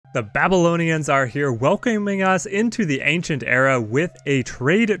The Babylonians are here welcoming us into the ancient era with a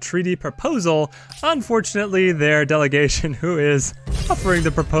trade treaty proposal. Unfortunately, their delegation who is offering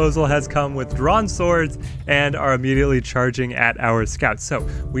the proposal has come with drawn swords and are immediately charging at our scouts. So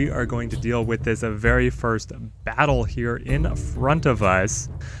we are going to deal with this very first battle here in front of us.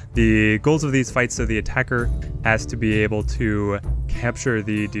 The goals of these fights, so the attacker has to be able to capture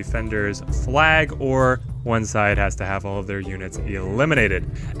the defender's flag, or one side has to have all of their units eliminated.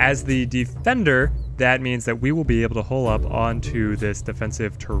 As the defender, that means that we will be able to hole up onto this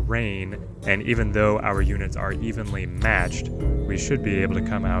defensive terrain, and even though our units are evenly matched, we should be able to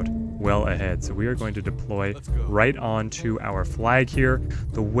come out well ahead. So we are going to deploy right onto our flag here.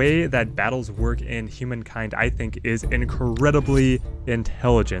 The way that battles work in Humankind, I think, is incredibly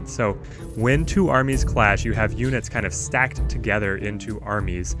intelligent. So when two armies clash, you have units kind of stacked together into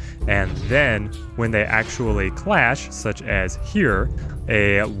armies, and then when they actually clash, such as here,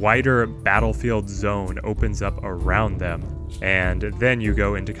 a wider battlefield zone opens up around them, and then you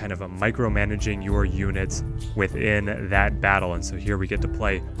go into kind of a micromanaging your units within that battle. And so here we get to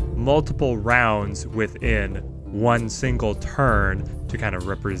play multiple rounds within one single turn to kind of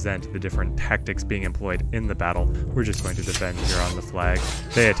represent the different tactics being employed in the battle. We're just going to defend here on the flag.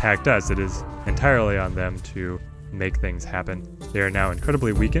 They attacked us. It is entirely on them to make things happen. They are now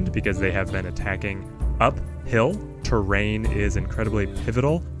incredibly weakened because they have been attacking uphill. Terrain is incredibly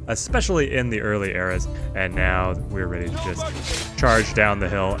pivotal, especially in the early eras, and now we're ready to just charge down the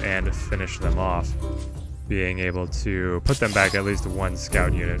hill and finish them off. Being able to put them back at least one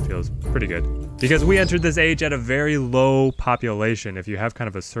scout unit feels pretty good, because we entered this age at a very low population. If you have kind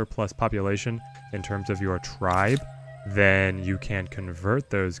of a surplus population in terms of your tribe, then you can convert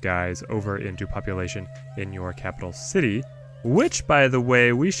those guys over into population in your capital city, which, by the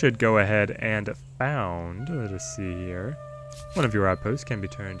way, we should go ahead and found. Let us see here. One of your outposts can be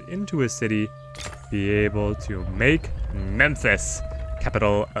turned into a city, be able to make Memphis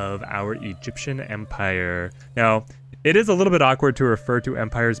capital of our Egyptian empire. Now, it is a little bit awkward to refer to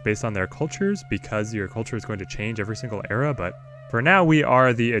empires based on their cultures because your culture is going to change every single era, but for now we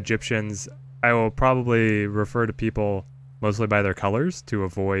are the Egyptians. I will probably refer to people mostly by their colors to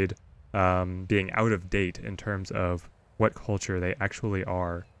avoid being out of date in terms of what culture they actually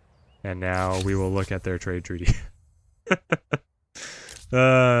are. And now we will look at their trade treaty.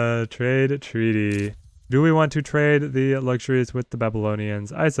 Trade treaty. Do we want to trade the luxuries with the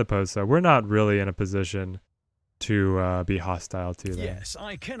Babylonians? I suppose so. We're not really in a position to be hostile to them. Yes,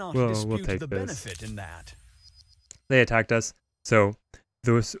 I cannot we'll dispute take the this. benefit in that. They attacked us, so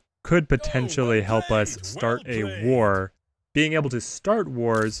those could potentially help us start a war. Being able to start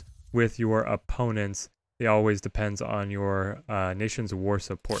wars with your opponents, it always depends on your nation's war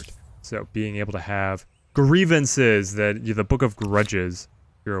support. So being able to have grievances, that the Book of Grudges,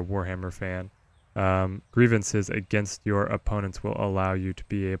 if you're a Warhammer fan, grievances against your opponents will allow you to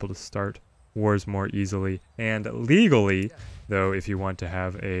be able to start wars more easily and legally. Though if you want to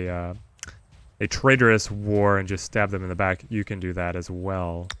have a traitorous war and just stab them in the back, you can do that as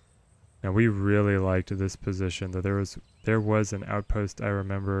well. Now we really liked this position, though there was an outpost, I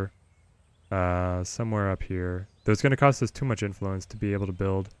remember, somewhere up here. Though it's going to cost us too much influence to be able to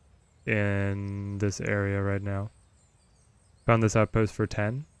build in this area right now. Found this outpost for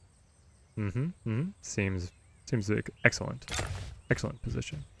 10. Seems excellent. Excellent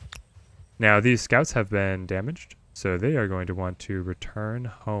position. Now these scouts have been damaged, so they are going to want to return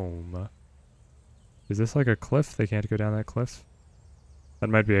home. Is this like a cliff? They can't go down that cliff? That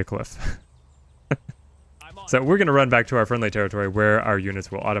might be a cliff. So we're going to run back to our friendly territory where our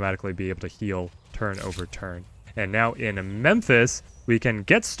units will automatically be able to heal turn over turn. And now in Memphis, we can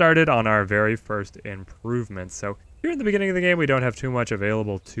get started on our very first improvements. So here in the beginning of the game, we don't have too much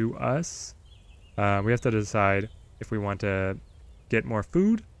available to us. We have to decide if we want to get more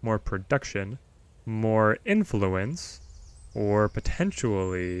food, more production, more influence, or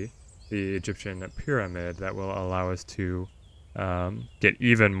potentially the Egyptian pyramid that will allow us to get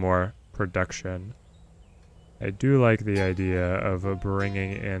even more production. I do like the idea of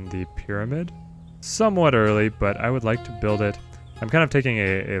bringing in the pyramid somewhat early, but I would like to build it. I'm kind of taking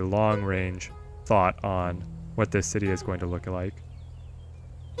a long-range thought on what this city is going to look like.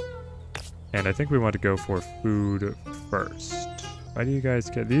 And I think we want to go for food first. Why do you guys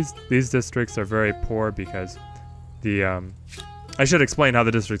get these districts are very poor because the I should explain how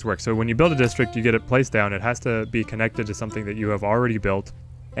the districts work. So when you build a district, you get it placed down. It has to be connected to something that you have already built,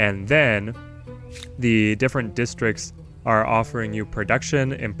 and then the different districts are offering you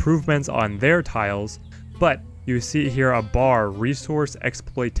production improvements on their tiles, but you see here a bar, resource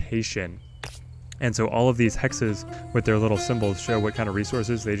exploitation. And so all of these hexes with their little symbols show what kind of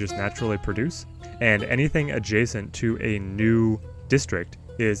resources they just naturally produce. And anything adjacent to a new district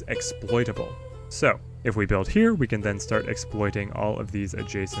is exploitable. So if we build here, we can then start exploiting all of these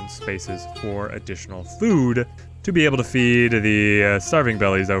adjacent spaces for additional food to be able to feed the starving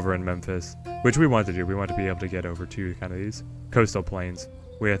bellies over in Memphis, which we want to do. We want to be able to get over to kind of these coastal plains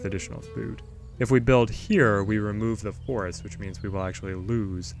with additional food. If we build here, we remove the forest, which means we will actually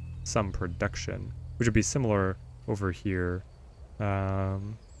lose some production, which would be similar over here. I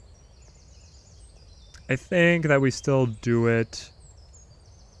think that we still do it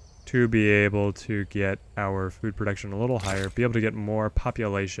to be able to get our food production a little higher, be able to get more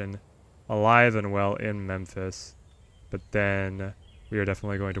population alive and well in Memphis. But then we are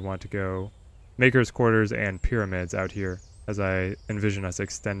definitely going to want to go Maker's Quarters and Pyramids out here, as I envision us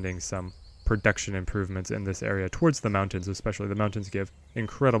extending some production improvements in this area towards the mountains. Especially the mountains give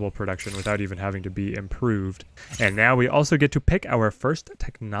incredible production without even having to be improved. And now we also get to pick our first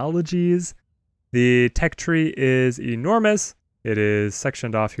technologies. The tech tree is enormous. It is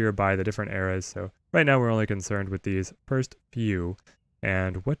sectioned off here by the different eras, so right now we're only concerned with these first few.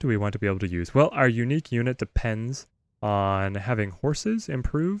 And what do we want to be able to use? Well, our unique unit depends on having horses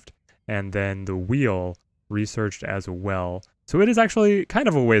improved and then the wheel researched as well. So it is actually kind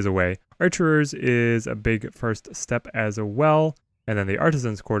of a ways away. Archerers is a big first step as well, and then the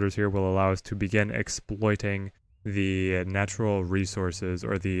artisans' quarters here will allow us to begin exploiting the natural resources,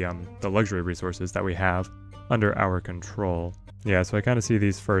 or the luxury resources that we have under our control. Yeah, so I kind of see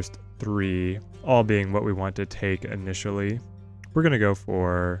these first three all being what we want to take initially. We're going to go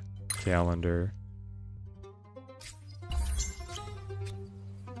for calendar.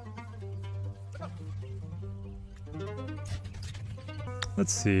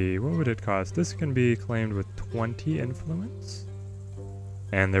 Let's see, what would it cost? This can be claimed with 20 influence.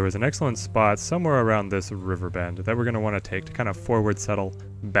 And there was an excellent spot somewhere around this river bend that we're going to want to take to kind of forward settle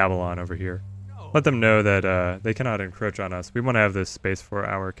Babylon over here. Let them know that they cannot encroach on us. We want to have this space for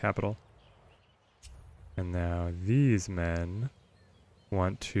our capital. And now these men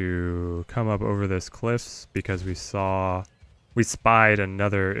want to come up over this cliffs because we spied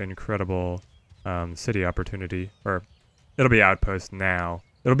another incredible city opportunity. Or it'll be outpost now.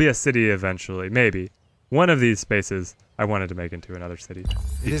 It'll be a city eventually, maybe. One of these spaces I wanted to make into another city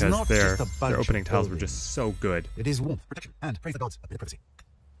because their opening tiles were just so good. It is warmth, protection, and praise the gods, a bit of privacy.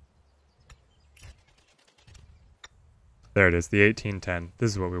 There it is, the 1810.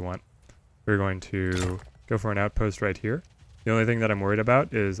 This is what we want. We're going to go for an outpost right here. The only thing that I'm worried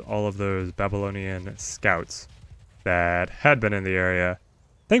about is all of those Babylonian scouts that had been in the area.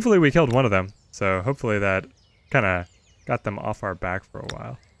 Thankfully, we killed one of them, so hopefully that kind of got them off our back for a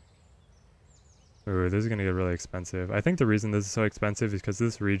while. Ooh, this is going to get really expensive. I think the reason this is so expensive is because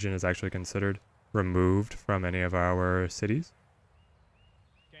this region is actually considered removed from any of our cities.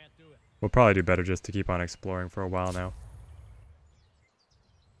 We'll probably do better just to keep on exploring for a while now.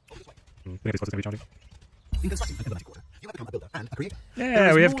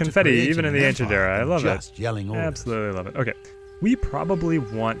 Yeah, we have confetti even in the ancient era. I love it. Absolutely love it. Okay, we probably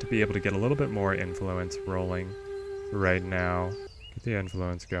want to be able to get a little bit more influence rolling right now. Get the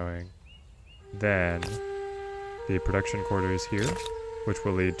influence going. Then the production quarters here, which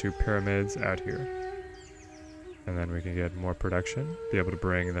will lead to pyramids out here. And then we can get more production, be able to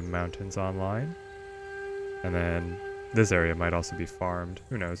bring the mountains online. And then this area might also be farmed.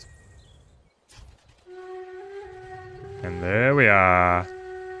 Who knows? And there we are.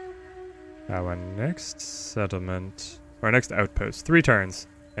 Our next settlement, or next outpost. 3 turns,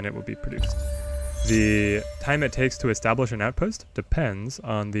 and it will be produced. The time it takes to establish an outpost depends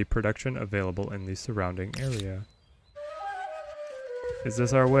on the production available in the surrounding area. Is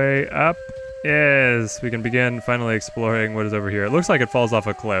this our way up? Yes, we can begin finally exploring what is over here. It looks like it falls off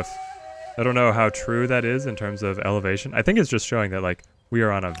a cliff. I don't know how true that is in terms of elevation. I think it's just showing that, like, we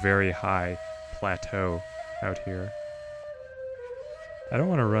are on a very high plateau out here. I don't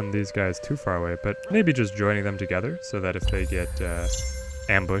want to run these guys too far away, but maybe just joining them together so that if they get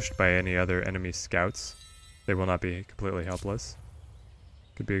ambushed by any other enemy scouts, they will not be completely helpless.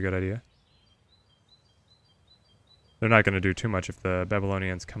 Could be a good idea. They're not going to do too much if the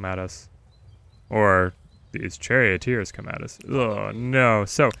Babylonians come at us. Or these charioteers come at us. Oh, no.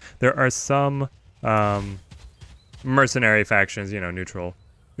 So, there are some mercenary factions, you know, neutral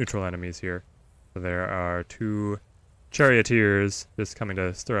enemies here. So there are 2 charioteers just coming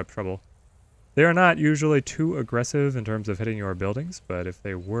to stir up trouble. They are not usually too aggressive in terms of hitting your buildings, but if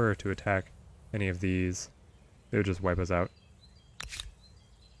they were to attack any of these, they would just wipe us out.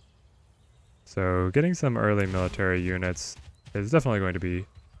 So getting some early military units is definitely going to be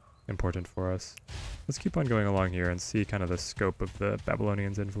important for us. Let's keep on going along here and see kind of the scope of the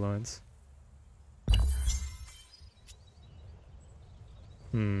Babylonians' influence.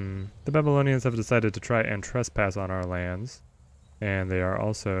 The Babylonians have decided to try and trespass on our lands. And they are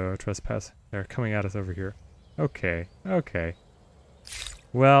also they're coming at us over here. Okay, okay.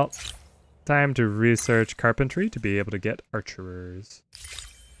 Well, time to research carpentry to be able to get archers.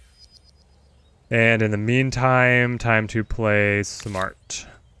 And in the meantime, time to play smart.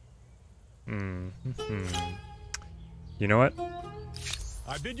 You know what?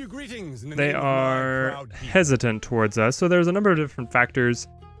 I bid you greetings. They are hesitant towards us, so there's a number of different factors.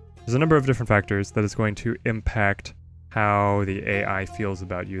 There's a number of different factors that is going to impact how the AI feels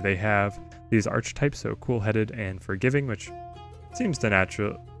about you. They have these archetypes, so cool-headed and forgiving, which seems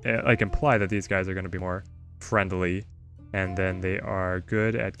to imply that these guys are going to be more friendly. And then they are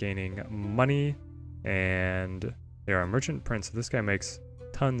good at gaining money, and they are a merchant prince. So this guy makes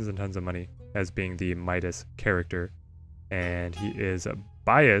tons and tons of money as being the Midas character, and he is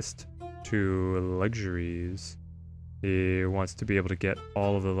biased to luxuries. He wants to be able to get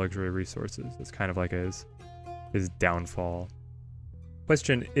all of the luxury resources. It's kind of like his downfall.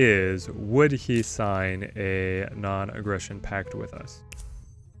 Question is, would he sign a non-aggression pact with us?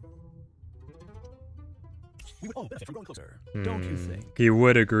 We would all benefit from growing closer, don't you think? He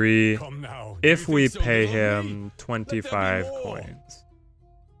would agree Come now, if we pay him 25 coins.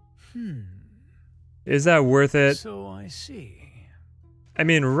 Is that worth it? So I see. I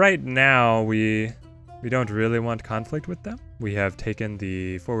mean, right now we don't really want conflict with them. We have taken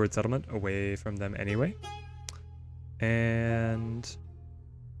the forward settlement away from them anyway. And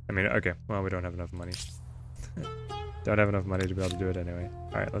I mean, okay, well, we don't have enough money. Don't have enough money to be able to do it anyway.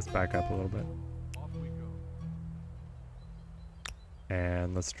 Alright, let's back up a little bit.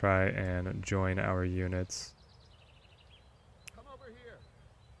 And let's try and join our units. Come over here.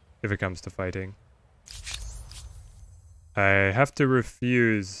 If it comes to fighting. I have to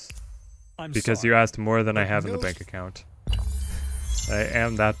refuse because you asked more than I have in the bank account. I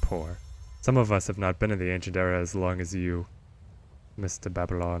am that poor. Some of us have not been in the ancient era as long as you, Mr.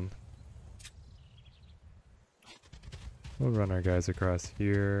 Babylon. We'll run our guys across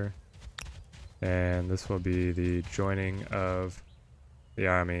here. And this will be the joining of the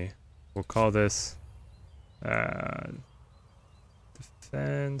army. We'll call this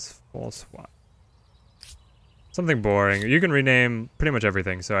Defense Full SWAT. Something boring. You can rename pretty much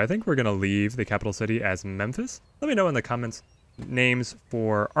everything. So I think we're going to leave the capital city as Memphis. Let me know in the comments names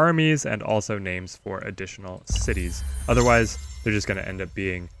for armies and also names for additional cities. Otherwise, they're just going to end up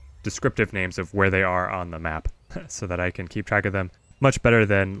being descriptive names of where they are on the map so that I can keep track of them much better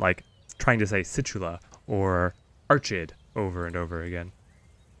than like trying to say Situla or Archid over and over again.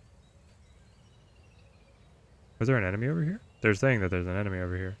 Was there an enemy over here? They're saying that there's an enemy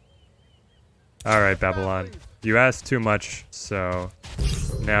over here. Alright, Babylon. You asked too much, so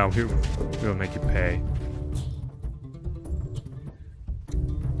now we will make you pay.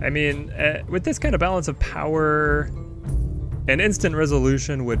 I mean, with this kind of balance of power, an instant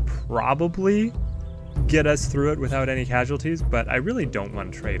resolution would probably get us through it without any casualties, but I really don't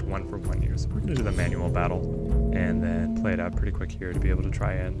want to trade 1 for 1 here, so we're going to do the manual battle and then play it out pretty quick here to be able to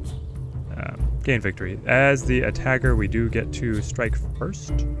try and gain victory. As the attacker, we do get to strike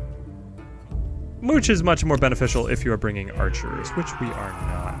first, which is much more beneficial if you are bringing archers, which we are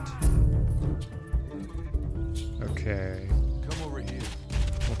not. Okay. Come over here.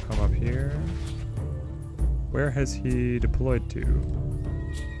 We'll come up here. Where has he deployed to?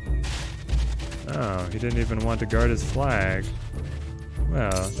 Oh, he didn't even want to guard his flag.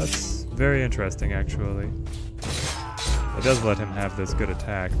 Well, that's very interesting, actually. It does let him have this good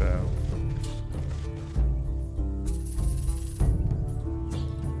attack, though.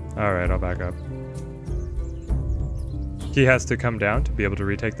 Alright, I'll back up. He has to come down to be able to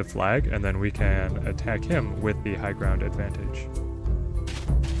retake the flag, and then we can attack him with the high ground advantage.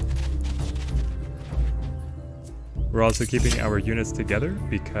 We're also keeping our units together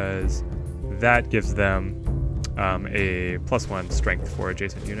because that gives them a +1 strength for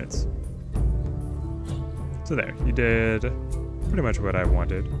adjacent units. So there, you did pretty much what I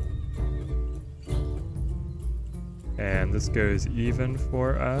wanted. And this goes even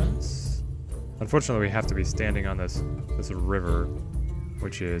for us. Unfortunately, we have to be standing on this river,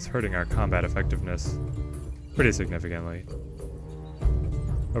 which is hurting our combat effectiveness pretty significantly.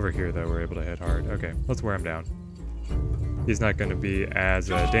 Over here, though, we're able to hit hard. Okay, let's wear him down. He's not going to be as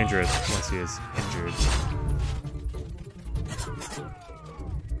dangerous once he is injured.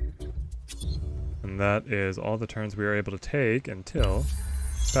 And that is all the turns we are able to take until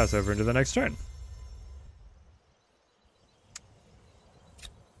pass over into the next turn.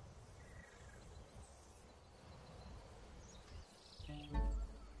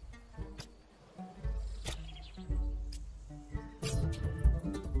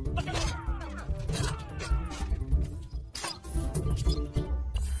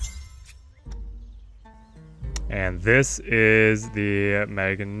 And this is the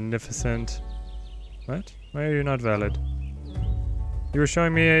magnificent... What? Why are you not valid? You were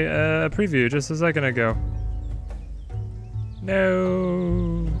showing me a preview just a second ago.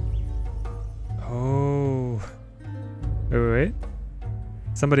 No. Oh. Wait.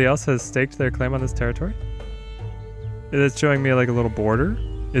 Somebody else has staked their claim on this territory? It's showing me like a little border.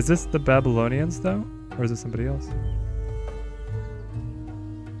 Is this the Babylonians though? Or is it somebody else?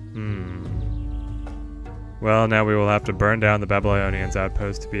 Well, now we will have to burn down the Babylonians'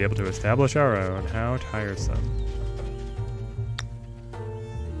 outpost to be able to establish our own. How tiresome.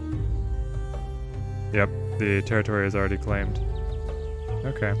 Yep, the territory is already claimed.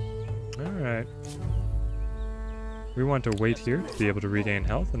 Okay. Alright. We want to wait here to be able to regain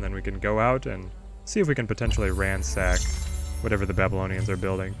health, and then we can go out and see if we can potentially ransack whatever the Babylonians are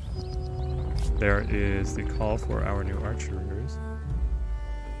building. There is the call for our new archers.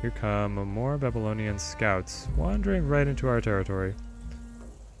 Here come more Babylonian scouts wandering right into our territory.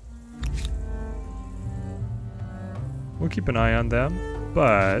 We'll keep an eye on them,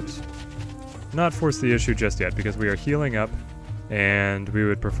 but not force the issue just yet because we are healing up and we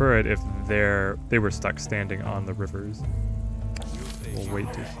would prefer it if they were stuck standing on the rivers. We'll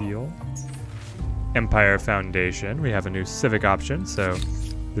wait to heal. Empire Foundation. We have a new civic option, so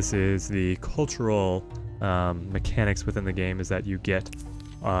this is the cultural mechanics within the game is that you get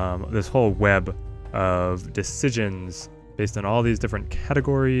this whole web of decisions based on all these different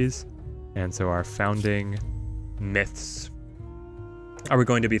categories. And so our founding myths. Are we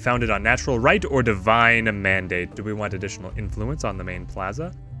going to be founded on natural right or divine mandate? Do we want additional influence on the main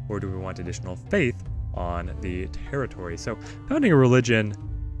plaza, or do we want additional faith on the territory? So founding a religion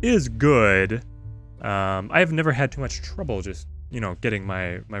is good. I have never had too much trouble just, getting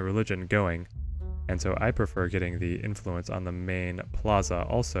my religion going. And so I prefer getting the influence on the main plaza.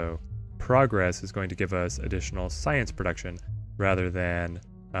 Also, progress is going to give us additional science production rather than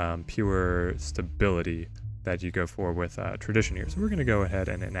pure stability that you go for with tradition here. So we're going to go ahead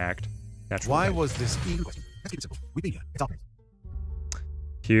and enact natural right. Was this easy question? Let's keep it simple. We've been here. It's obvious.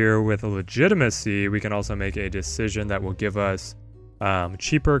 Here with legitimacy, we can also make a decision that will give us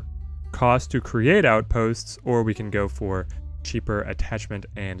cheaper cost to create outposts, or we can go for cheaper attachment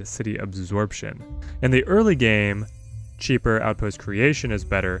and city absorption. In the early game, cheaper outpost creation is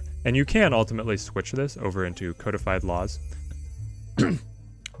better, and you can ultimately switch this over into codified laws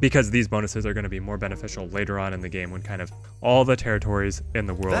because these bonuses are going to be more beneficial later on in the game when kind of all the territories in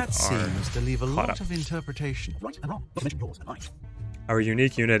the world that seems to leave a lot of interpretation. Right and wrong. Not to mention yours and mine. Our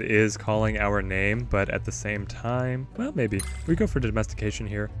unique unit is calling our name, but at the same time, well, maybe. We go for domestication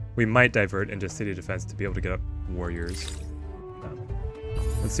here. We might divert into city defense to be able to get up warriors.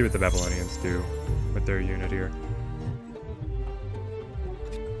 Let's see what the Babylonians do with their unit here.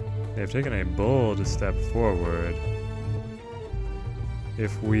 They've taken a bold step forward.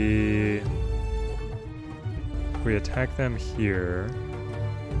 If we attack them here,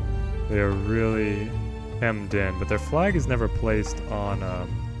 they are really hemmed in, but their flag is never placed on a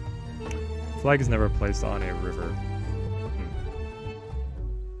river.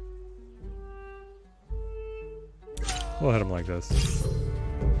 We'll hit them like this.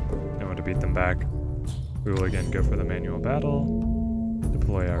 And want to beat them back. We will again go for the manual battle,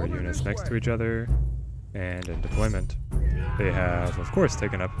 deploy our units next to each other, and in deployment. They have, of course,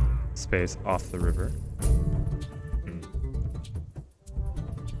 taken up space off the river.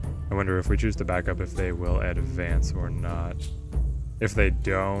 I wonder if we choose to back up if they will advance or not. If they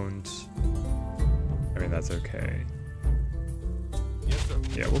don't, I mean, that's okay. Yes, sir.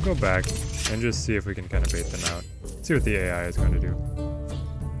 Yeah, we'll go back and just see if we can kind of bait them out. See what the AI is going to do.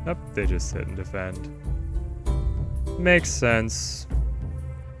 Yep, they just sit and defend. Makes sense.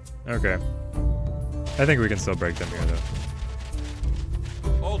 Okay. I think we can still break them here, though.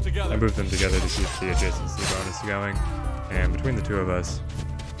 All together. I moved them together to keep the adjacency bonus going. And between the two of us,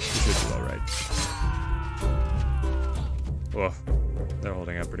 we should do all right. Whoa, they're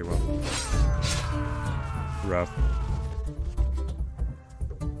holding up pretty well. Rough.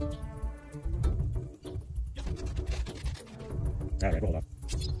 Alright, hold up.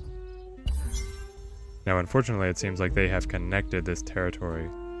 Now, unfortunately, it seems like they have connected this territory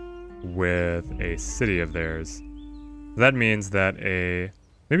with a city of theirs. That means that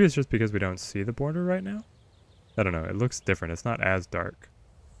maybe it's just because we don't see the border right now? I don't know, it looks different. It's not as dark.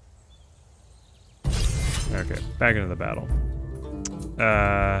 Okay, back into the battle.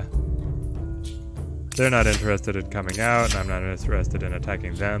 They're not interested in coming out, and I'm not interested in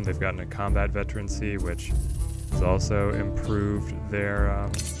attacking them. They've gotten a combat veterancy, which has also improved their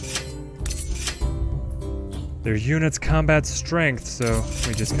unit's combat strength, so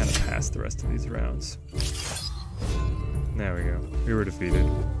we just kind of pass the rest of these rounds. There we go. We were defeated.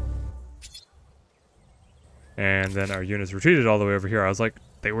 And then our units retreated all the way over here. I was like,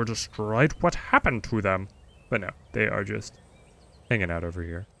 they were destroyed? What happened to them? But no, they are just hanging out over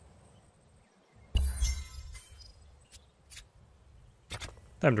here.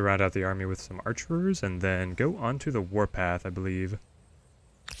 Time to round out the army with some archers and then go onto the warpath, I believe.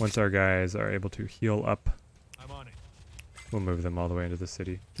 Once our guys are able to heal up, I'm on it. we'll move them all the way into the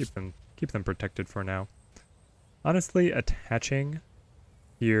city. Keep them protected for now. Honestly, attaching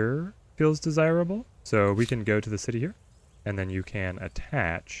here feels desirable. So we can go to the city here, and then you can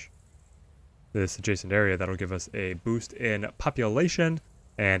attach this adjacent area. That'll give us a boost in population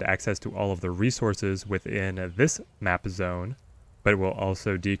and access to all of the resources within this map zone, but it will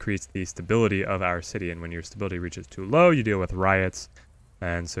also decrease the stability of our city. And when your stability reaches too low, you deal with riots.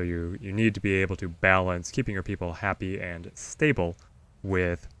 And so you need to be able to balance keeping your people happy and stable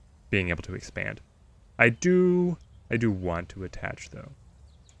with being able to expand. I do want to attach, though.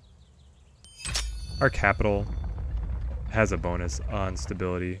 Our capital has a bonus on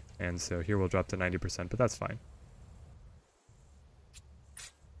stability, and so here we'll drop to 90%, but that's fine.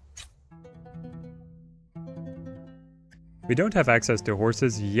 We don't have access to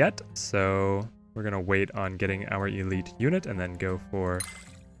horses yet, so we're going to wait on getting our elite unit and then go for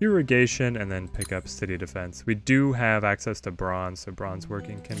irrigation and then pick up city defense. We do have access to bronze, so bronze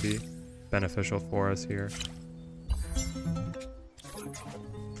working can be beneficial for us here.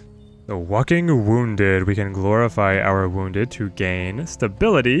 The walking wounded. We can glorify our wounded to gain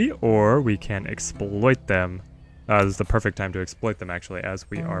stability, or we can exploit them. This is the perfect time to exploit them, actually, as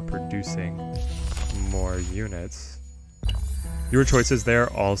we are producing more units. Your choices there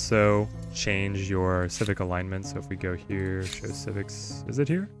also change your civic alignment. So if we go here, show civics, is it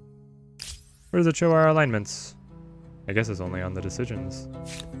here? Where does it show our alignments? I guess it's only on the decisions.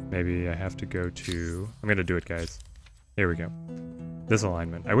 Maybe I have to go to... I'm going to do it, guys. Here we go. This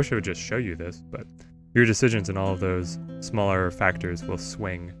alignment. I wish I would just show you this, but your decisions and all of those smaller factors will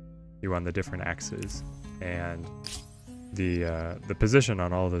swing you on the different axes. And the position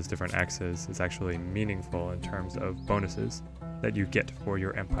on all of those different axes is actually meaningful in terms of bonuses that you get for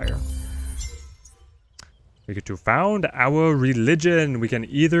your empire. We get to found our religion. We can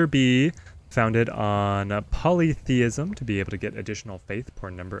either be founded on polytheism to be able to get additional faith per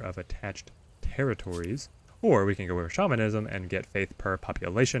number of attached territories, or we can go with shamanism and get faith per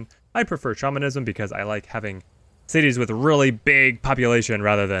population. I prefer shamanism because I like having cities with really big population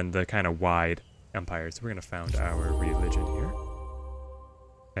rather than the kind of wide empires. So we're going to found our religion here.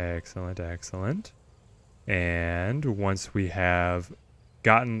 Excellent, excellent. And once we have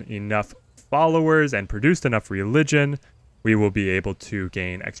gotten enough followers and produced enough religion, we will be able to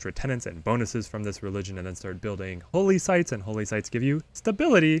gain extra tenants and bonuses from this religion and then start building holy sites, and holy sites give you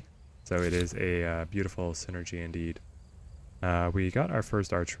stability. So it is a beautiful synergy indeed. We got our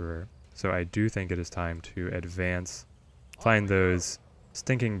first archer, so I do think it is time to advance, find those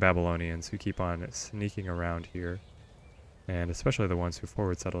stinking Babylonians who keep on sneaking around here, and especially the ones who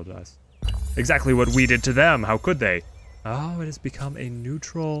forward settled us. Exactly what we did to them. How could they? Oh, it has become a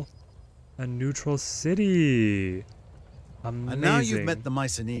neutral city. Amazing. And now you've met the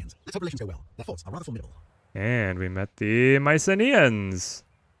Mycenaeans. Let's hope relations go well. Their faults are rather formidable. And we met the Mycenaeans.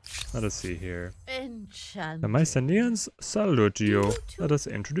 Let us see here. Enchanted. The Mycenaeans salute you. Let us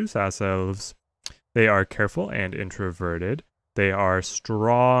introduce ourselves. They are careful and introverted. They are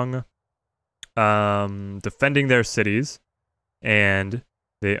strong, defending their cities, and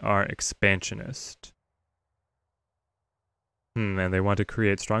they are expansionist. And they want to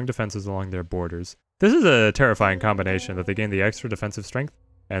create strong defenses along their borders. This is a terrifying combination, that they gain the extra defensive strength,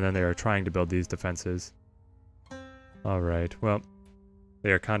 and then they are trying to build these defenses. Alright, well, they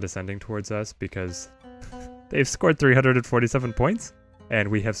are condescending towards us because they've scored 347 points, and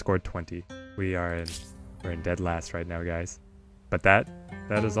we have scored 20. We're in dead last right now, guys. But that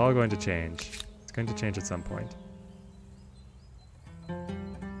is all going to change. It's going to change at some point.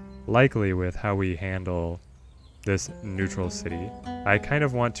 Likely with how we handle this neutral city, I kind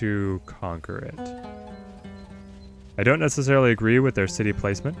of want to conquer it. I don't necessarily agree with their city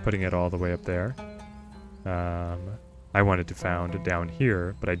placement, putting it all the way up there. I wanted to found down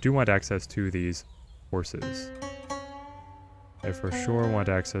here, but I do want access to these horses. I for sure want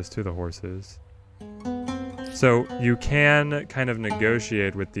access to the horses. So you can kind of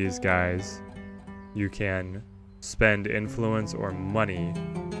negotiate with these guys. You can spend influence or money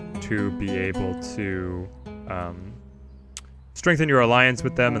to be able to strengthen your alliance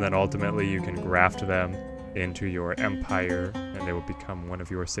with them, and then ultimately you can graft them into your empire and they will become one of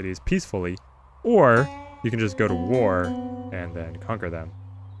your cities peacefully. Or you can just go to war and then conquer them.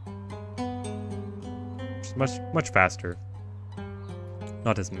 Which much faster.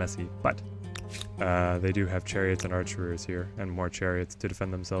 Not as messy, but they do have chariots and archers here, and more chariots to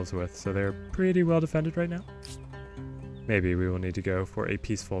defend themselves with, so they're pretty well defended right now. Maybe we will need to go for a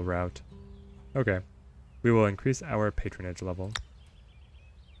peaceful route. Okay. We will increase our patronage level.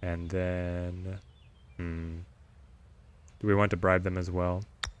 And then... do we want to bribe them as well?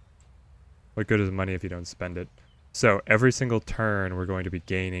 What good is money if you don't spend it? So, every single turn we're going to be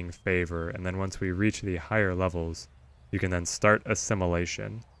gaining favor, and then once we reach the higher levels, you can then start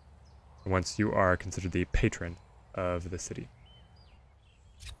assimilation. Once you are considered the patron of the city.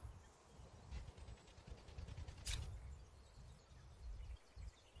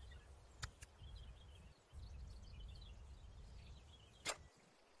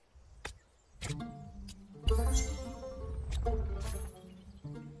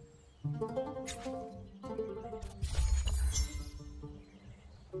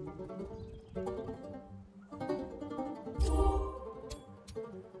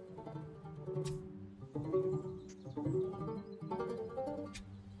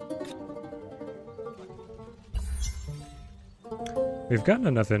 We've gotten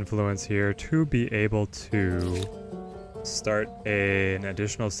enough influence here to be able to start an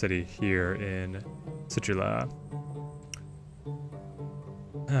additional city here in Situla.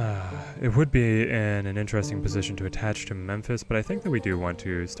 It would be in an interesting position to attach to Memphis, but I think that we do want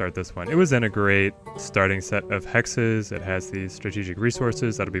to start this one. It was in a great starting set of hexes. It has these strategic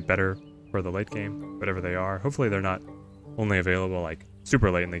resources that'll be better for the late game, whatever they are. Hopefully they're not only available like super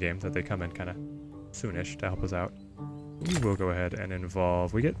late in the game, that they come in kind of soonish to help us out. We will go ahead and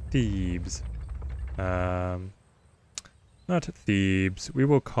involve... We get Thebes. Not Thebes. We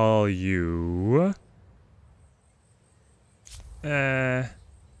will call you...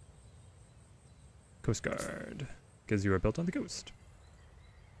 Coast Guard. Because you are built on the coast.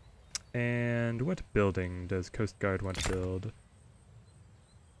 And what building does Coast Guard want to build?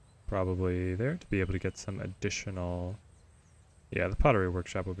 Probably there to be able to get some additional... Yeah, the pottery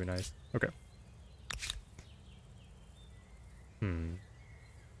workshop would be nice. Okay.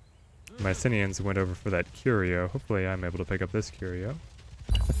 Mycenians went over for that curio. Hopefully I'm able to pick up this curio.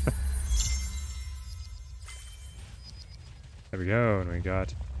 There we go, and we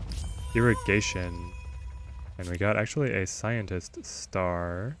got irrigation. And we got actually a scientist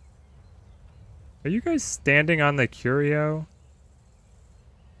star. Are you guys standing on the curio?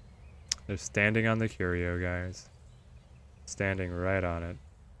 They're standing on the curio, guys. Standing right on it.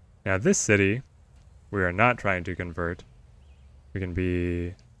 Now this city, we are not trying to convert. We can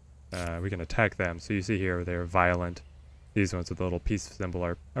be, we can attack them. So you see here, they're violent. These ones with the little peace symbol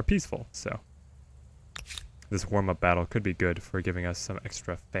are peaceful, so. This warm-up battle could be good for giving us some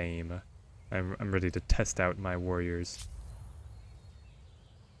extra fame. I'm ready to test out my warriors.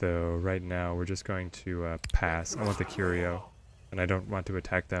 Though right now we're just going to pass. I want the curio, and I don't want to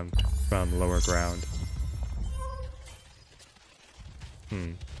attack them from lower ground.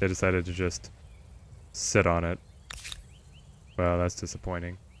 They decided to just sit on it. Well, that's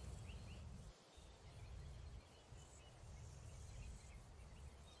disappointing.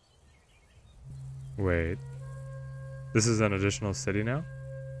 Wait. This is an additional city now?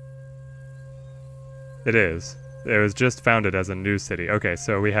 It is. It was just founded as a new city. Okay,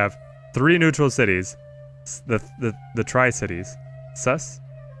 so we have 3 neutral cities. The Tri-Cities. Sus,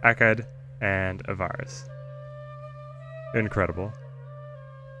 Akkad, and Avaris. Incredible.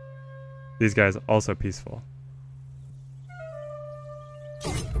 These guys also peaceful.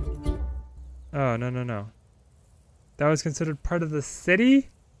 Oh, no. That was considered part of the city?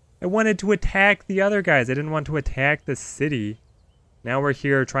 I wanted to attack the other guys. I didn't want to attack the city. Now we're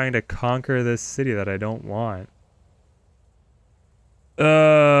here trying to conquer this city that I don't want.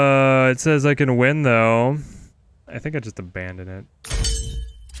 It says I can win, though. I think I just abandon it.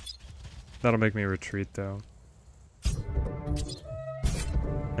 That'll make me retreat, though.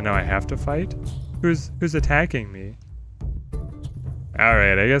 And now I have to fight? Who's attacking me?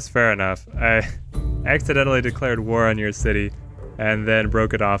 Alright, I guess fair enough. I accidentally declared war on your city and then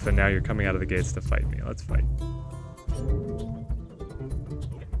broke it off, and now you're coming out of the gates to fight me. Let's fight.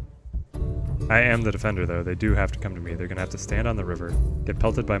 I am the defender, though. They do have to come to me. They're gonna have to stand on the river, get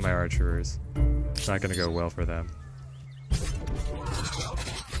pelted by my archers. It's not gonna go well for them.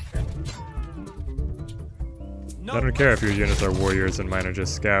 I don't care if your units are warriors and mine are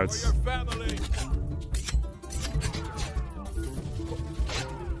just scouts.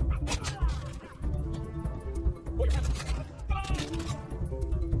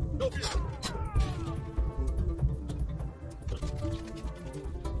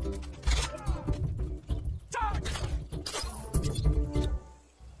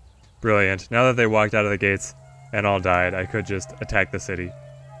 Brilliant. Now that they walked out of the gates and all died, I could just attack the city.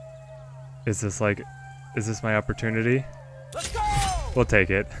 Is this my opportunity? Let's go! We'll take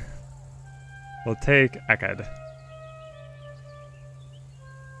it. We'll take Akkad.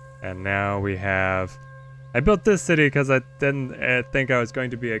 And now we have... I built this city because I didn't think I was going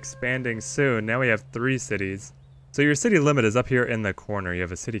to be expanding soon. Now we have 3 cities. So your city limit is up here in the corner. You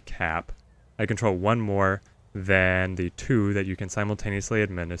have a city cap. I control 1 more than the 2 that you can simultaneously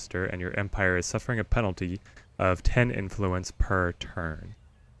administer, and your empire is suffering a penalty of 10 influence per turn.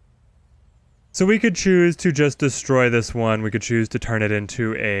 So we could choose to just destroy this one. We could choose to turn it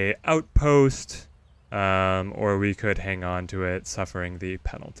into a outpost, or we could hang on to it, suffering the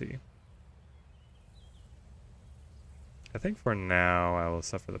penalty. I think for now I will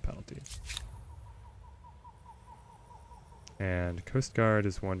suffer the penalty. And Coast Guard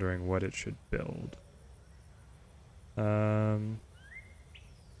is wondering what it should build.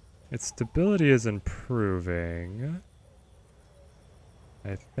 Its stability is improving.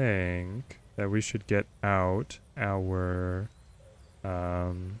 I think that we should get out our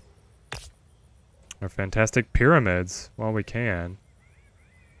fantastic pyramids while we can.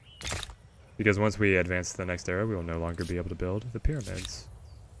 Because once we advance to the next era, we will no longer be able to build the pyramids.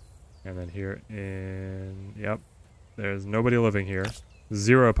 And then here in... Yep. There's nobody living here.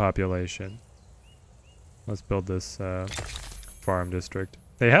 0 population. Let's build this farm district.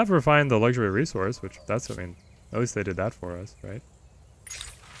 They have refined the luxury resource, which that's, I mean, at least they did that for us, right?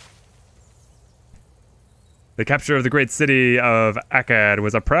 The capture of the great city of Akkad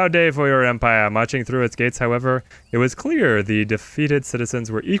was a proud day for your empire. Marching through its gates, however, it was clear the defeated citizens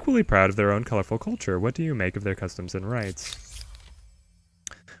were equally proud of their own colorful culture. What do you make of their customs and rights?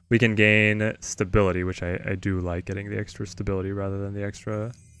 We can gain stability, which I do like, getting the extra stability rather than the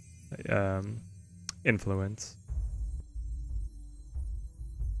extra influence.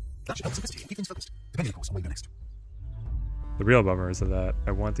 That should help simplicity. Keep things focused. Depending, of course, on where you go next. The real bummer is that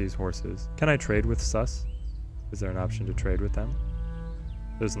I want these horses. Can I trade with Sus? Is there an option to trade with them?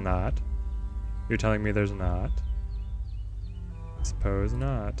 There's not. You're telling me there's not? Suppose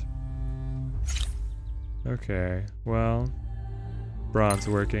not. Okay, well, bronze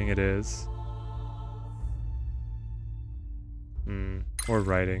working it is. Or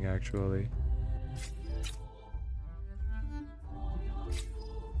writing, actually.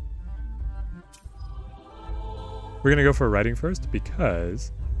 We're gonna go for writing first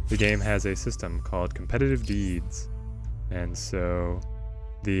because the game has a system called competitive deeds. And so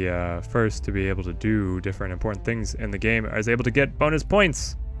the first to be able to do different important things in the game is able to get bonus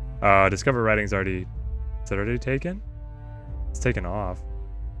points. Discover writing's already, is it already taken? It's taken off.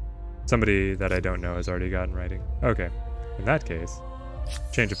 Somebody that I don't know has already gotten writing. Okay, in that case,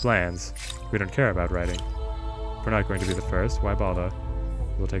 change of plans. We don't care about writing. If we're not going to be the first, why bother?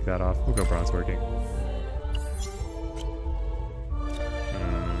 We'll take that off. We'll go bronze working.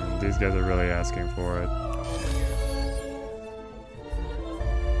 These guys are really asking for it.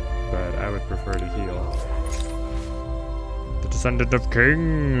 But I would prefer to heal. The descendant of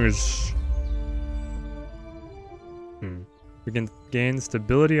kings! We can gain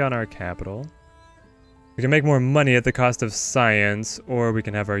stability on our capital. We can make more money at the cost of science, or we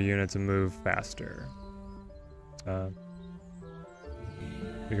can have our units move faster. We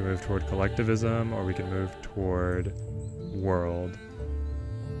can move toward collectivism, or we can move toward world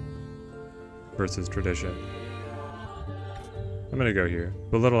versus tradition. I'm gonna go here.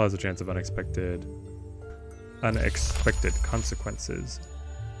 Belittle has a chance of unexpected consequences.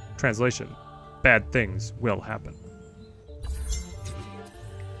 Translation: bad things will happen.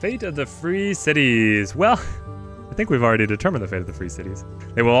 Fate of the free cities. Well, I think we've already determined the fate of the free cities.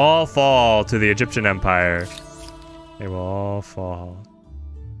 They will all fall to the Egyptian Empire. They will all fall.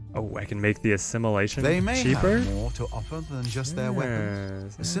 Oh, I can make the assimilation They may cheaper? have more to offer than just their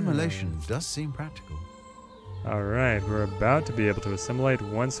weapons. Assimilation does seem practical. Alright, we're about to be able to assimilate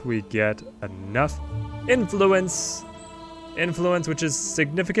once we get enough influence. Influence, which is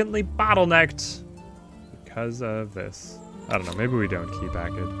significantly bottlenecked because of this. I don't know, maybe we don't keep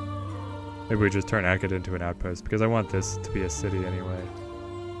Akkad. Maybe we just turn Akkad into an outpost, because I want this to be a city anyway.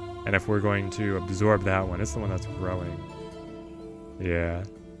 And if we're going to absorb that one, it's the one that's growing. Yeah.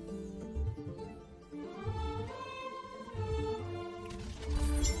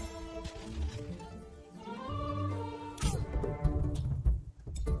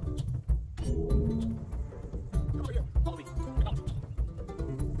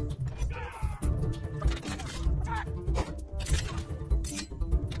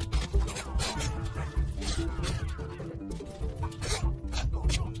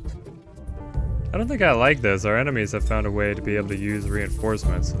 I don't think I like this. Our enemies have found a way to be able to use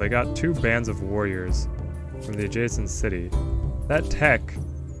reinforcements. So they got 2 bands of warriors from the adjacent city. That tech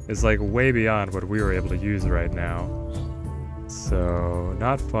is like way beyond what we were able to use right now. So,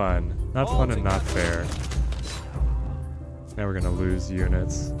 not fun. Not fun and not fair. Now we're gonna lose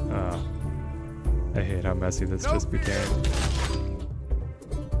units. I hate how messy this just became.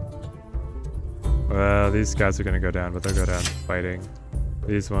 Well, these guys are gonna go down, but they'll go down fighting.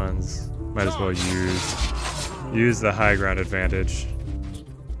 These ones might as well use the high ground advantage.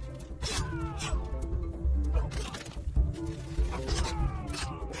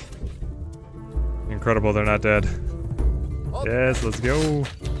 Incredible, they're not dead. Yes, let's go.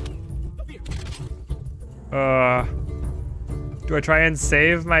 Do I try and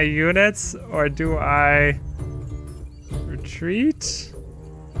save my units, or do I retreat?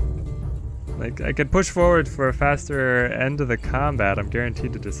 Like, I could push forward for a faster end of the combat. I'm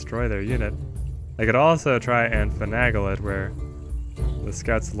guaranteed to destroy their unit. I could also try and finagle it where the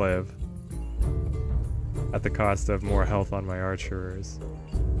scouts live, at the cost of more health on my archers.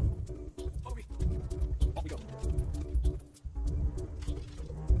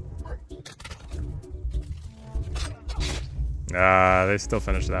 Ah, they still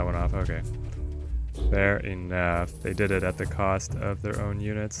finished that one off. Okay. Fair enough. They did it at the cost of their own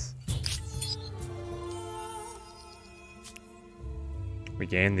units. We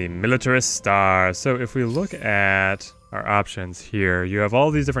gain the Militarist Star. So if we look at our options here, you have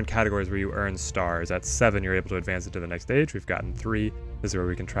all these different categories where you earn stars. At 7, you're able to advance it to the next stage. We've gotten 3. This is where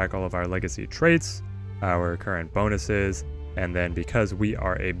we can track all of our legacy traits, our current bonuses, and then because we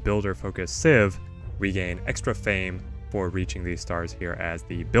are a builder-focused civ, we gain extra fame for reaching these stars here as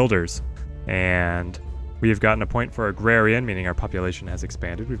the builders. And we have gotten a point for agrarian, meaning our population has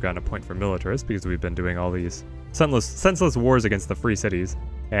expanded. We've gotten a point for militarist because we've been doing all these senseless wars against the free cities.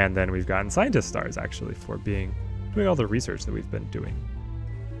 And then we've gotten scientist stars, actually, for doing all the research that we've been doing.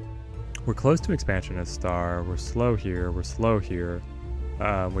 We're close to expansionist star. We're slow here. We're slow here.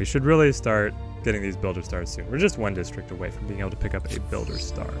 We should really start getting these builder stars soon. We're just 1 district away from being able to pick up a builder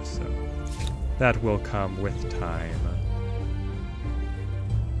star, so that will come with time.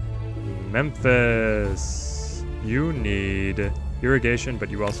 Memphis, you need irrigation, but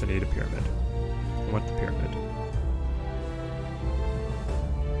you also need a pyramid. I want the pyramid.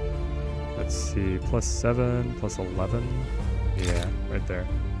 Let's see, +7, +11. Yeah, right there.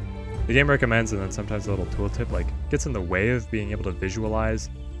 The game recommends, and then sometimes a little tooltip like gets in the way of being able to visualize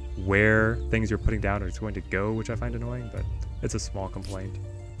where things you're putting down are going to go, which I find annoying, but it's a small complaint.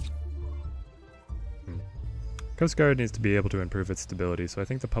 Coast Guard needs to be able to improve its stability, so I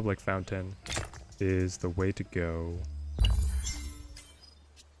think the public fountain is the way to go.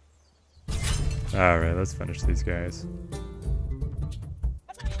 Alright, let's finish these guys.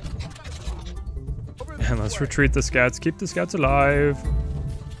 And let's retreat the scouts, keep the scouts alive!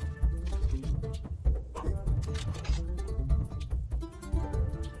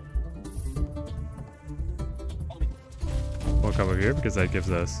 We'll come over here because that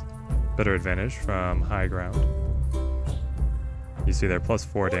gives us better advantage from high ground. You see there,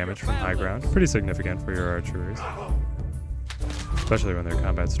 +4 damage from high ground. Pretty significant for your archers. Especially when their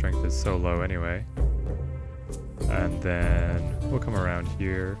combat strength is so low anyway. And then we'll come around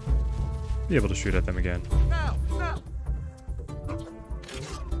here. Be able to shoot at them again. Now, now.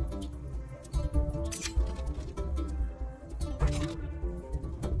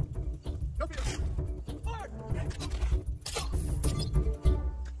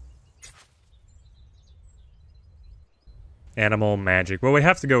 Animal magic. Well, we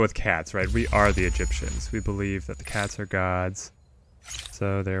have to go with cats, right? We are the Egyptians. We believe that the cats are gods.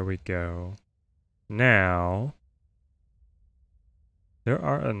 So there we go. Now, there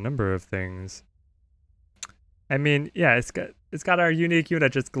are a number of things. I mean, yeah, it's got our unique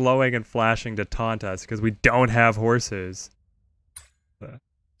unit just glowing and flashing to taunt us because we don't have horses.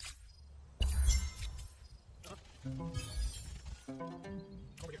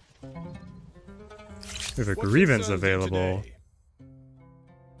 We have a grievance available.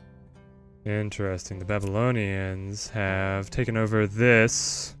 Interesting. The Babylonians have taken over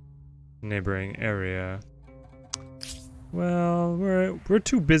this neighboring area. Well, we're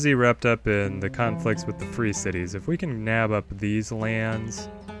too busy wrapped up in the conflicts with the free cities. If we can nab up these lands,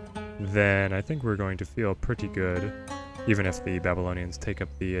 then I think we're going to feel pretty good, even if the Babylonians take up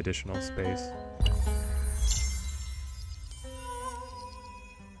the additional space.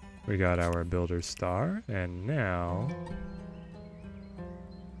 We got our builder star, and now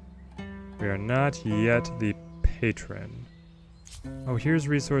we are not yet the patron. Oh, here's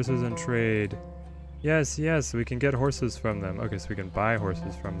resources and trade. Yes, yes, we can get horses from them. Okay, so we can buy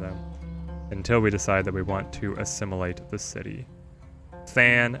horses from them. until we decide that we want to assimilate the city.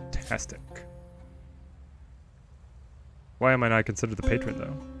 Fantastic. Why am I not considered the patron,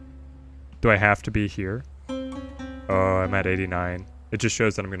 though? Do I have to be here? Oh, I'm at 89. It just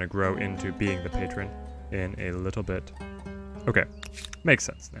shows that I'm going to grow into being the patron in a little bit. Okay, makes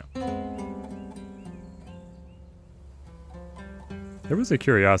sense now. There was a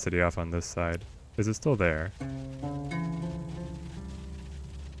curiosity off on this side. Is it still there?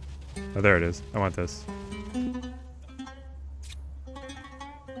 Oh, there it is. I want this.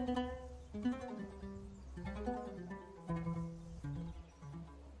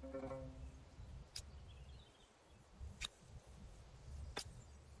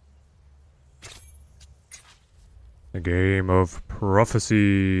 A game of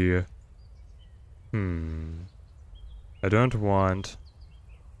prophecy. I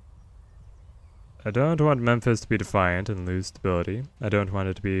don't want Memphis to be defiant and lose stability. I don't want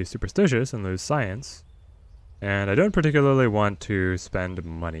it to be superstitious and lose science. And I don't particularly want to spend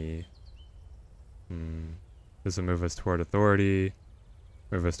money. This will move us toward authority,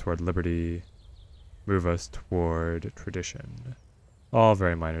 move us toward liberty, move us toward tradition. All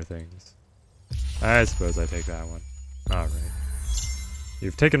very minor things. I suppose I take that one. Alright.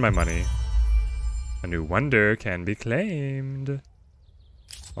 You've taken my money. A new wonder can be claimed.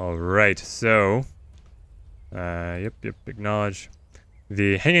 Alright, so... yep, acknowledge.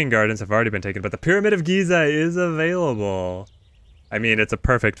 The Hanging Gardens have already been taken, but the Pyramid of Giza is available. I mean, it's a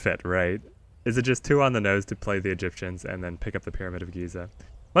perfect fit, right? Is it just too on the nose to play the Egyptians and then pick up the Pyramid of Giza?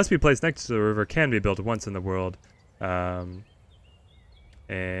 Must be placed next to the river, can be built once in the world.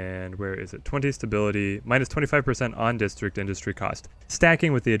 And where is it? 20 stability, minus 25% on district industry cost.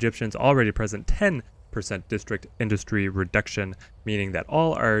 Stacking with the Egyptians' already present 10% district industry reduction, meaning that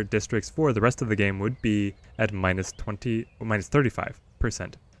all our districts for the rest of the game would be at minus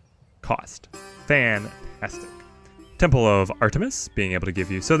 35% cost. Fantastic. Temple of Artemis, being able to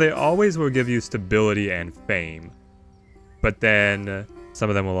give you, so they always will give you stability and fame, but then some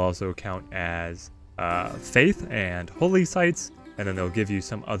of them will also count as faith and holy sites, and then they'll give you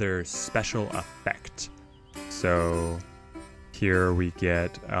some other special effect. So here we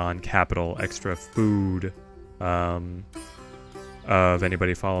get on capital extra food of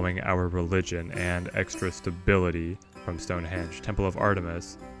anybody following our religion, and extra stability from Stonehenge. Temple of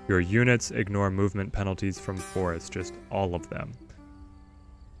Artemis. Your units ignore movement penalties from forests, just all of them.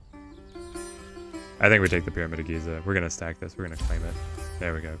 I think we take the Pyramid of Giza. We're going to stack this. We're going to claim it.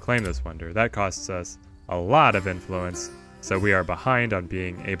 There we go. Claim this wonder. That costs us a lot of influence, so we are behind on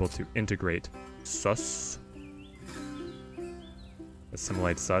being able to integrate sus.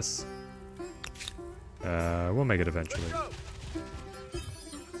 Assimilate sus. We'll make it eventually.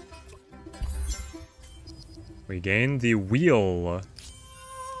 We gain the wheel,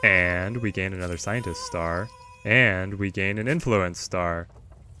 and we gain another scientist star, and we gain an influence star.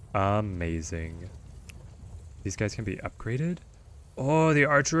 Amazing. These guys can be upgraded? Oh, the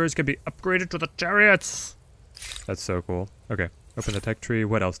archers can be upgraded to the chariots! That's so cool. Okay, open the tech tree.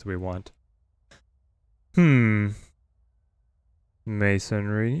 What else do we want?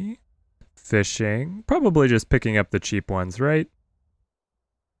 Masonry. Fishing. Probably just picking up the cheap ones, right?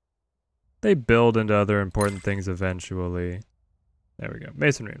 They build into other important things eventually. There we go.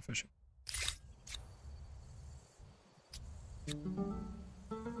 Masonry and fishing.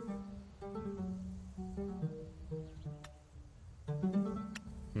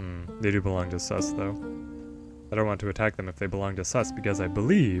 They do belong to sus, though. I don't want to attack them if they belong to sus, because I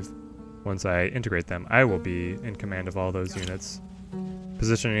believe once I integrate them, I will be in command of all those units,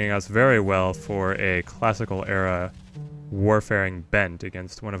 positioning us very well for a classical era warfaring bent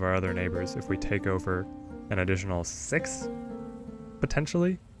against one of our other neighbors if we take over an additional 6,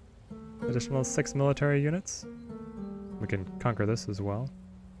 potentially? Additional 6 military units? We can conquer this as well.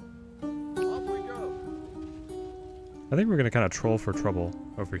 Off we go. I think we're going to kind of troll for trouble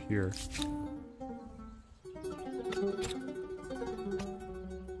over here.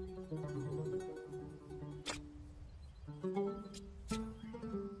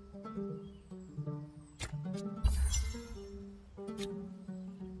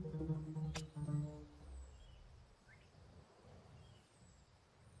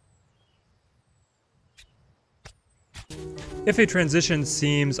 If a transition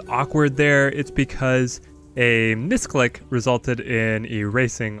seems awkward there, it's because a misclick resulted in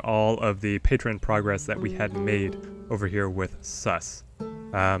erasing all of the patron progress that we had made over here with sus.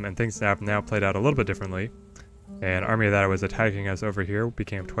 And things have now played out a little bit differently. An army that was attacking us over here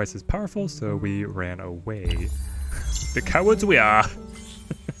became twice as powerful, so we ran away. The cowards we are!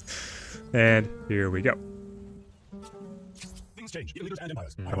 And here we go. exchange, leaders and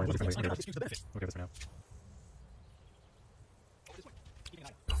empires. Okay, Our that's influence for and practice the benefit. now.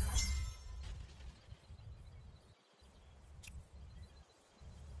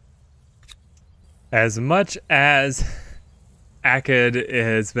 As much as Akkad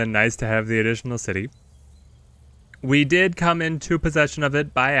has been nice to have the additional city, we did come into possession of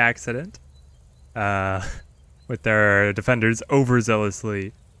it by accident, with their defenders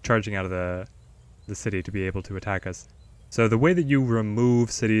overzealously charging out of the city to be able to attack us. So the way that you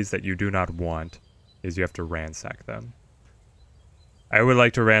remove cities that you do not want is you have to ransack them. I would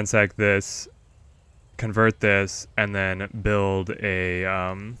like to ransack this, convert this, and then build a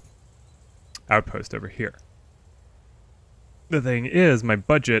outpost over here. The thing is, my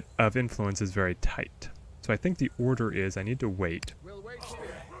budget of influence is very tight. So I think the order is I need to wait.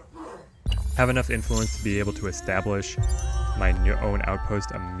 Have enough influence to be able to establish my own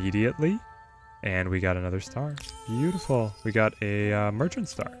outpost immediately. And we got another star. Beautiful. We got a merchant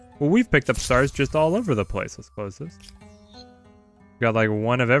star. Well, we've picked up stars just all over the place. Let's close this. We got like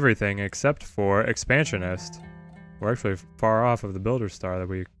one of everything except for expansionist. We're actually far off of the builder star that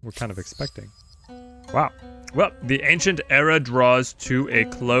we were kind of expecting. Wow. Well, the ancient era draws to a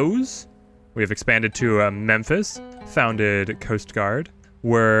close. We have expanded to Memphis, founded Coast Guard.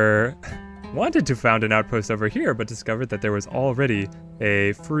 We're wanted to found an outpost over here, but discovered that there was already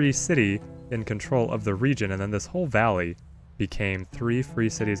a free city in control of the region, and then this whole valley became 3 free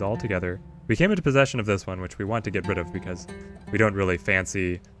cities altogether. We came into possession of this one, which we want to get rid of because we don't really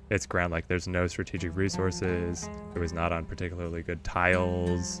fancy its ground. Like, there's no strategic resources. It was not on particularly good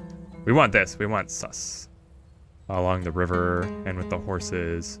tiles. We want this. We want sus. Along the river and with the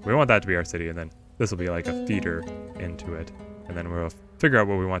horses. We want that to be our city, and then this will be like a feeder into it. And then we'll figure out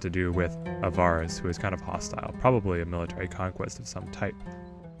what we want to do with Avaris, who is kind of hostile. Probably a military conquest of some type.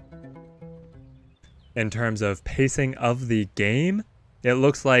 In terms of pacing of the game, it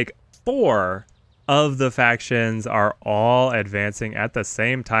looks like 4 of the factions are all advancing at the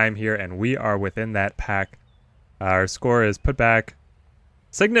same time here, and we are within that pack. Our score is put back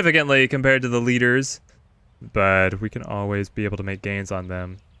significantly compared to the leaders, but we can always be able to make gains on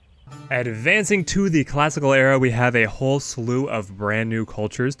them. Advancing to the classical era, we have a whole slew of brand new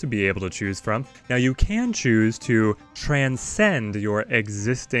cultures to be able to choose from. Now, you can choose to transcend your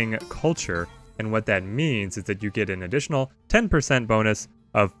existing culture, and what that means is that you get an additional 10% bonus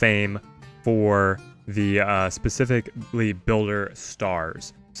of fame for the specifically builder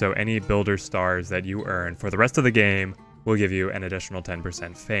stars. So any builder stars that you earn for the rest of the game will give you an additional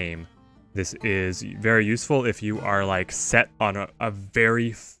 10% fame. This is very useful if you are like set on a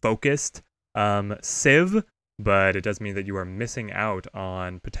very focused civ, but it does mean that you are missing out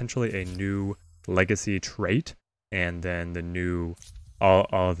on potentially a new legacy trait and then the new all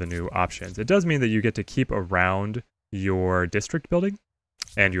of the new options. It does mean that you get to keep around your district building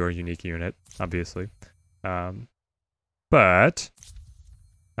and your unique unit, obviously. But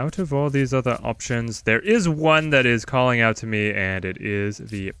out of all these other options, there is one that is calling out to me, and it is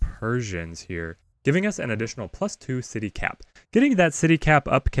the Persians here, giving us an additional +2 city cap. Getting that city cap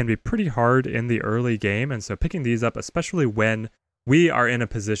up can be pretty hard in the early game, and so picking these up, especially when we are in a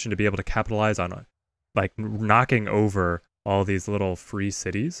position to be able to capitalize on like knocking over all these little free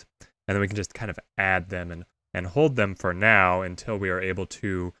cities, and then we can just kind of add them and hold them for now until we are able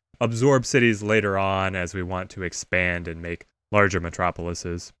to absorb cities later on as we want to expand and make larger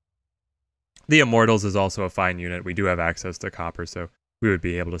metropolises. The Immortals is also a fine unit. We do have access to copper, so we would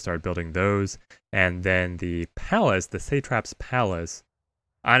be able to start building those. And then the palace, the Satrap's Palace,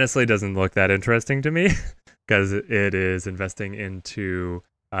 honestly doesn't look that interesting to me because it is investing into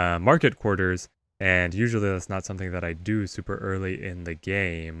market quarters, and usually that's not something that I do super early in the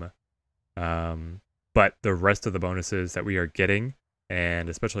game. But the rest of the bonuses that we are getting, and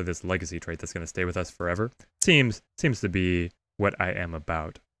especially this legacy trait that's going to stay with us forever, seems to be what I am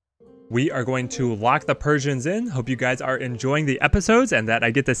about. We are going to lock the Persians in. Hope you guys are enjoying the episodes and that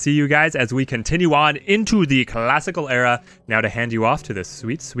I get to see you guys as we continue on into the classical era. Now to hand you off to this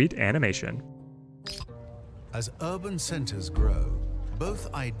sweet, sweet animation. As urban centers grow,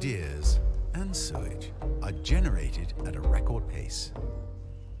 both ideas and sewage are generated at a record pace.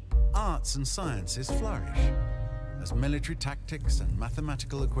 Arts and sciences flourish as military tactics and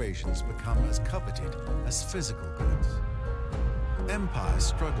mathematical equations become as coveted as physical goods. Empires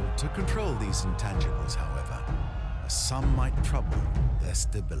struggle to control these intangibles, however, as some might trouble their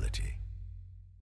stability.